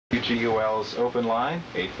WGUL's open line,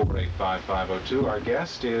 848-5502. Our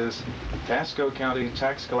guest is Pasco County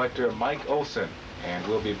Tax Collector Mike Olson, and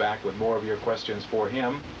we'll be back with more of your questions for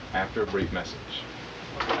him after a brief message.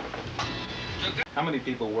 How many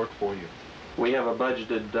people work for you? We have a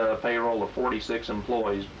budgeted payroll of 46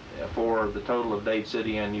 employees for the total of Dade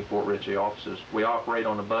City and Newport Richey offices. We operate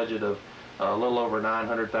on a budget of a little over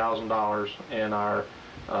 $900,000, and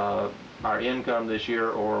our income this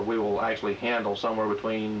year, or we will actually handle somewhere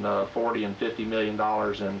between 40 and 50 million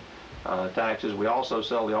dollars in taxes. We also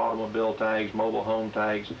sell the automobile tags, mobile home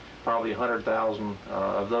tags, probably 100,000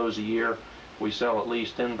 of those a year. We sell at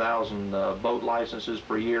least 10,000 boat licenses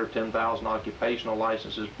per year, 10,000 occupational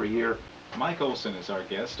licenses per year. Mike Olson is our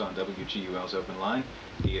guest on WGUL's Open Line.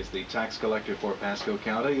 He is the tax collector for Pasco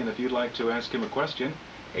County, and if you'd like to ask him a question,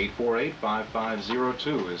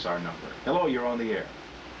 848-5502 is our number. Hello, you're on the air.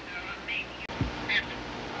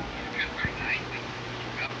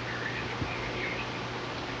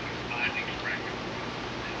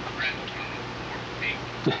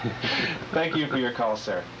 Thank you for your call,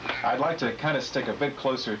 sir. I'd like to kind of stick a bit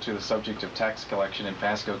closer to the subject of tax collection in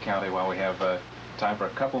Pasco County while we have time for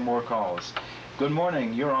a couple more calls. Good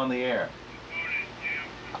morning, you're on the air.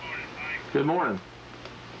 Good morning.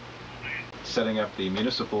 Setting up the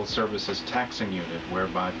Municipal Services Taxing Unit,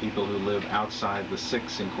 whereby people who live outside the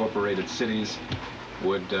 6 incorporated cities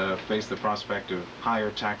would face the prospect of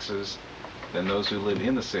higher taxes than those who live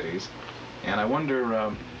in the cities. And I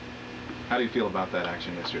wonder, how do you feel about that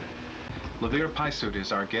action yesterday? Levere Paisut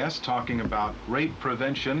is our guest, talking about rape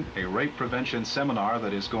prevention, a rape prevention seminar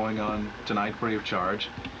that is going on tonight free of charge.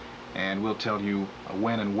 And we'll tell you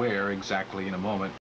when and where exactly in a moment.